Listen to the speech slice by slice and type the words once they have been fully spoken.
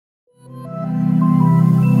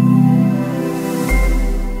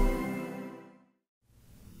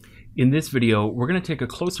In this video, we're going to take a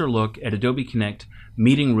closer look at Adobe Connect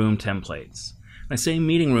meeting room templates. I say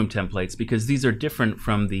meeting room templates because these are different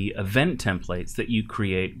from the event templates that you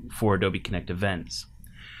create for Adobe Connect events.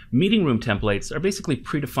 Meeting room templates are basically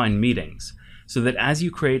predefined meetings, so that as you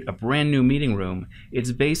create a brand new meeting room,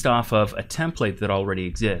 it's based off of a template that already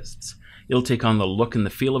exists. It'll take on the look and the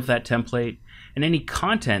feel of that template, and any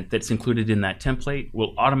content that's included in that template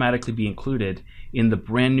will automatically be included in the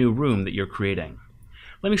brand new room that you're creating.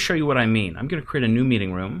 Let me show you what I mean. I'm going to create a new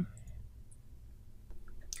meeting room.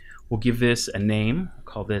 We'll give this a name. I'll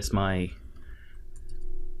call this my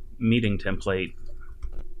meeting template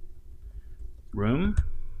room.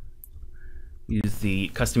 Use the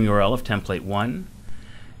custom URL of template 1.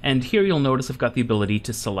 And here you'll notice I've got the ability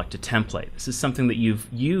to select a template. This is something that you've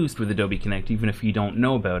used with Adobe Connect, even if you don't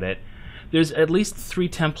know about it. There's at least 3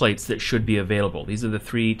 templates that should be available. These are the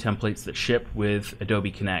 3 templates that ship with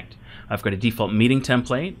Adobe Connect. I've got a default meeting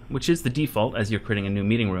template, which is the default as you're creating a new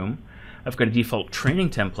meeting room. I've got a default training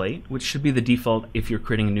template, which should be the default if you're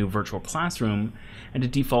creating a new virtual classroom, and a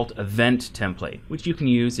default event template, which you can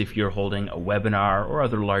use if you're holding a webinar or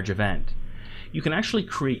other large event. You can actually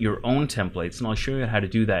create your own templates, and I'll show you how to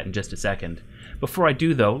do that in just a second. Before I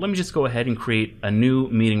do though, let me just go ahead and create a new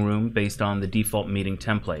meeting room based on the default meeting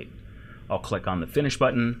template. I'll click on the Finish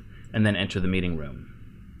button and then enter the meeting room.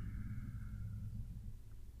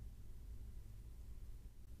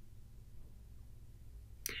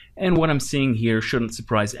 And what I'm seeing here shouldn't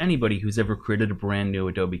surprise anybody who's ever created a brand new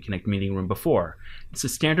Adobe Connect meeting room before. It's a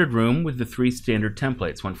standard room with the 3 standard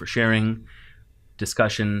templates, one for sharing,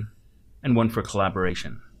 discussion, and one for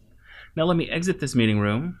collaboration. Now let me exit this meeting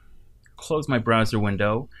room, close my browser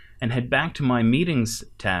window, and head back to my Meetings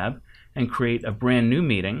tab and create a brand new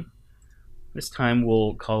meeting. This time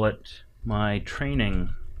we'll call it my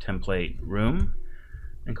training template room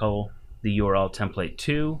and call the URL template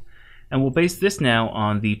 2. And we'll base this now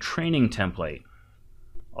on the training template.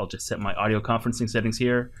 I'll just set my audio conferencing settings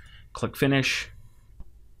here, click Finish,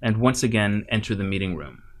 and once again enter the meeting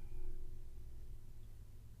room.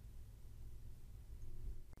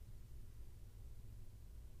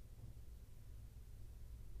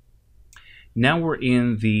 Now we're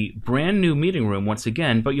in the brand new meeting room once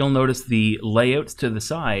again, but you'll notice the layouts to the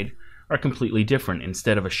side are completely different.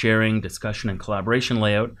 Instead of a sharing, discussion, and collaboration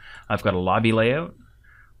layout, I've got a lobby layout,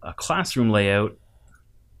 a classroom layout,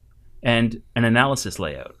 and an analysis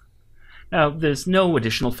layout. Now, there's no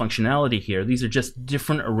additional functionality here. These are just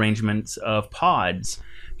different arrangements of pods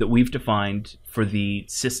that we've defined for the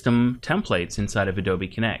system templates inside of Adobe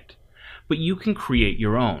Connect. But you can create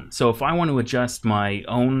your own. So if I want to adjust my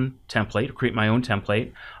own template, create my own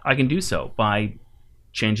template, I can do so by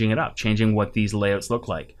changing it up, changing what these layouts look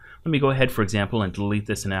like. Let me go ahead, for example, and delete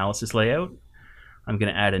this analysis layout. I'm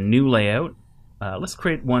going to add a new layout. Let's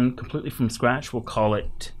create one completely from scratch. We'll call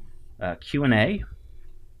it Q&A,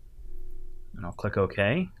 and I'll click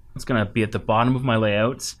OK. It's going to be at the bottom of my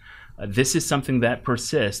layouts. This is something that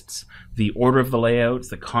persists, the order of the layouts,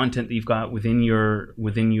 the content that you've got within your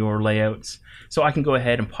layouts. So I can go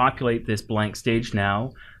ahead and populate this blank stage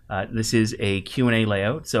now. This is a Q&A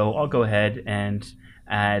layout, so I'll go ahead and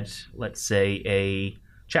add, let's say, a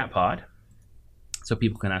chat pod so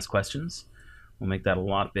people can ask questions. We'll make that a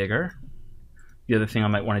lot bigger. The other thing I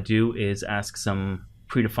might want to do is ask some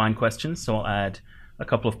predefined questions, so I'll add a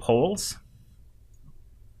couple of polls.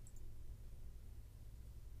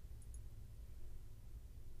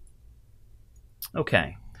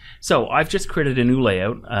 Okay, so I've just created a new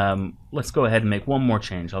layout. Let's go ahead and make one more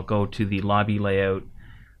change. I'll go to the lobby layout.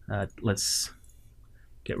 Let's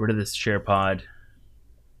get rid of this share pod,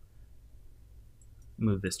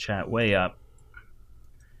 move this chat way up,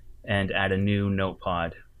 and add a new note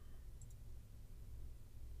pod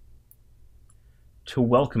to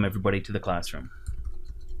welcome everybody to the classroom.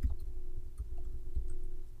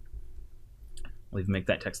 We'll even make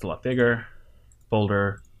that text a lot bigger,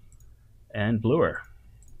 bolder, and bluer.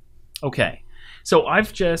 Okay, so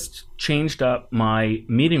I've just changed up my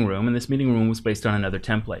meeting room, and this meeting room was based on another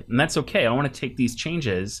template. And that's okay. I want to take these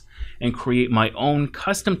changes and create my own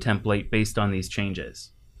custom template based on these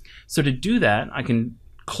changes. So to do that, I can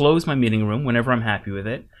close my meeting room whenever I'm happy with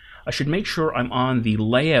it. I should make sure I'm on the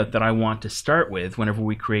layout that I want to start with whenever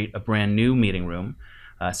we create a brand new meeting room.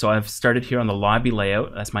 So I've started here on the lobby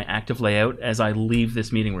layout. That's my active layout as I leave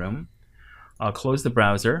this meeting room. I'll close the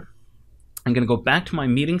browser. I'm going to go back to my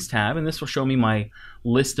Meetings tab, and this will show me my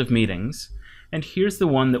list of meetings. And here's the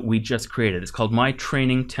one that we just created. It's called My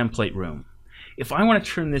Training Template Room. If I want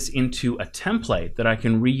to turn this into a template that I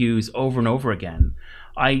can reuse over and over again,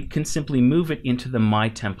 I can simply move it into the My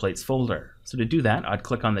Templates folder. So to do that, I'd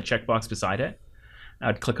click on the checkbox beside it.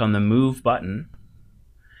 I'd click on the Move button,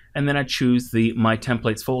 and then I'd choose the My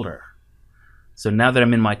Templates folder. So now that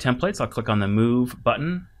I'm in My Templates, I'll click on the Move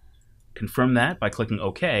button, confirm that by clicking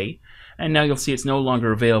OK, and now you'll see it's no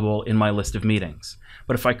longer available in my list of meetings.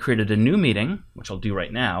 But if I created a new meeting, which I'll do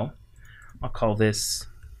right now, I'll call this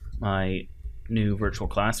my new virtual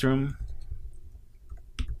classroom,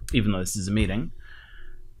 even though this is a meeting.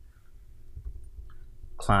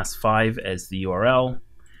 Class 5 as the URL.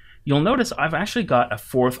 You'll notice I've actually got a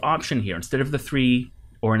fourth option here. Instead of the three,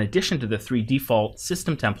 or in addition to the three default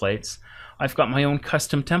system templates, I've got my own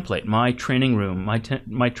custom template, my training room, my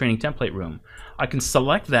training template room. I can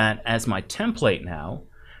select that as my template now.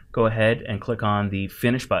 Go ahead and click on the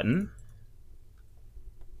Finish button.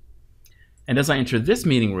 And as I enter this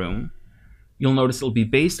meeting room, you'll notice it'll be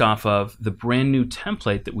based off of the brand new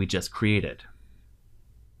template that we just created.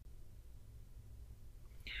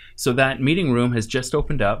 So that meeting room has just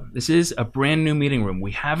opened up. This is a brand new meeting room.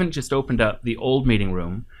 We haven't just opened up the old meeting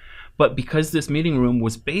room, but because this meeting room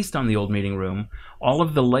was based on the old meeting room, all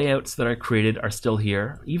of the layouts that I created are still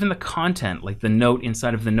here. Even the content, like the note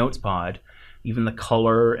inside of the notes pod, even the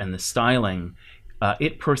color and the styling,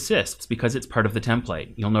 it persists because it's part of the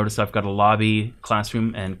template. You'll notice I've got a lobby,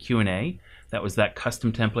 classroom, and Q&A. That was that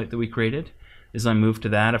custom template that we created. As I move to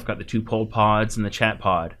that, I've got the two poll pods and the chat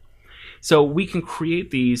pod. So we can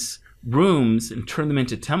create these rooms and turn them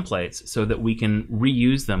into templates so that we can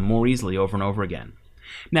reuse them more easily over and over again.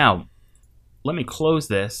 Now, let me close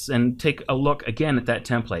this and take a look again at that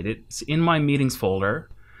template. It's in my meetings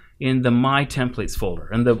folder, in the My Templates folder.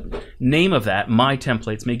 And the name of that, My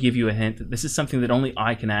Templates, may give you a hint that this is something that only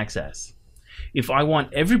I can access. If I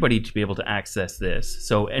want everybody to be able to access this,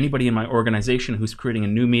 so anybody in my organization who's creating a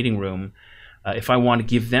new meeting room, if I want to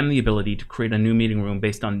give them the ability to create a new meeting room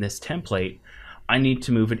based on this template, I need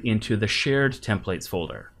to move it into the Shared Templates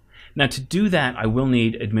folder. Now, to do that, I will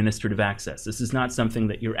need administrative access. This is not something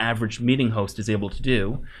that your average meeting host is able to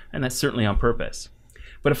do, and that's certainly on purpose.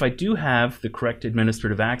 But if I do have the correct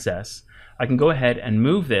administrative access, I can go ahead and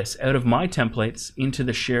move this out of My Templates into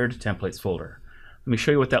the Shared Templates folder. Let me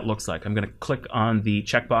show you what that looks like. I'm going to click on the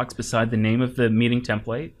checkbox beside the name of the meeting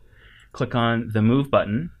template, click on the Move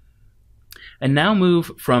button, and now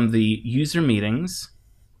move from the User Meetings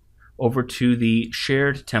over to the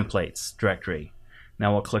Shared Templates directory.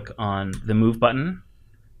 Now I'll click on the Move button,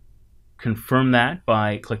 confirm that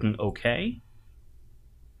by clicking OK,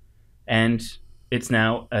 and it's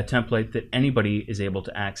now a template that anybody is able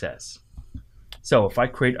to access. So if I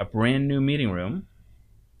create a brand new meeting room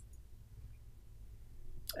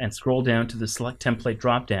and scroll down to the Select Template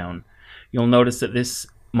dropdown, you'll notice that this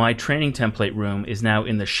My Training Template room is now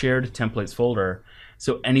in the Shared Templates folder,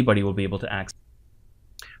 so anybody will be able to access.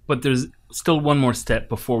 But there's still one more step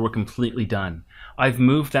before we're completely done. I've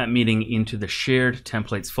moved that meeting into the Shared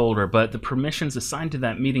Templates folder, but the permissions assigned to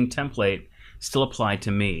that meeting template still apply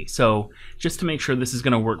to me. So just to make sure this is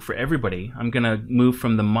going to work for everybody, I'm going to move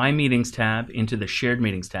from the My Meetings tab into the Shared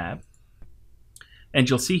Meetings tab. And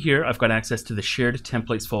you'll see here I've got access to the Shared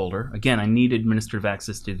Templates folder. Again, I need administrative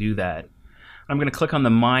access to do that. I'm going to click on the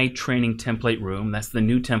My Training Template room. That's the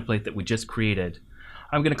new template that we just created.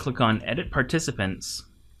 I'm going to click on Edit Participants.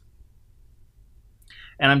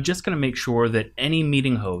 And I'm just going to make sure that any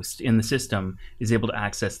meeting host in the system is able to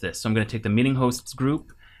access this. So I'm going to take the meeting hosts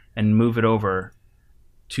group and move it over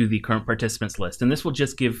to the current participants list. And this will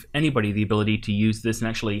just give anybody the ability to use this and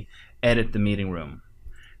actually edit the meeting room.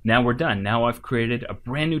 Now we're done. Now I've created a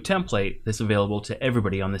brand new template that's available to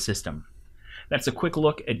everybody on the system. That's a quick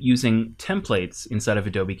look at using templates inside of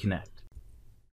Adobe Connect.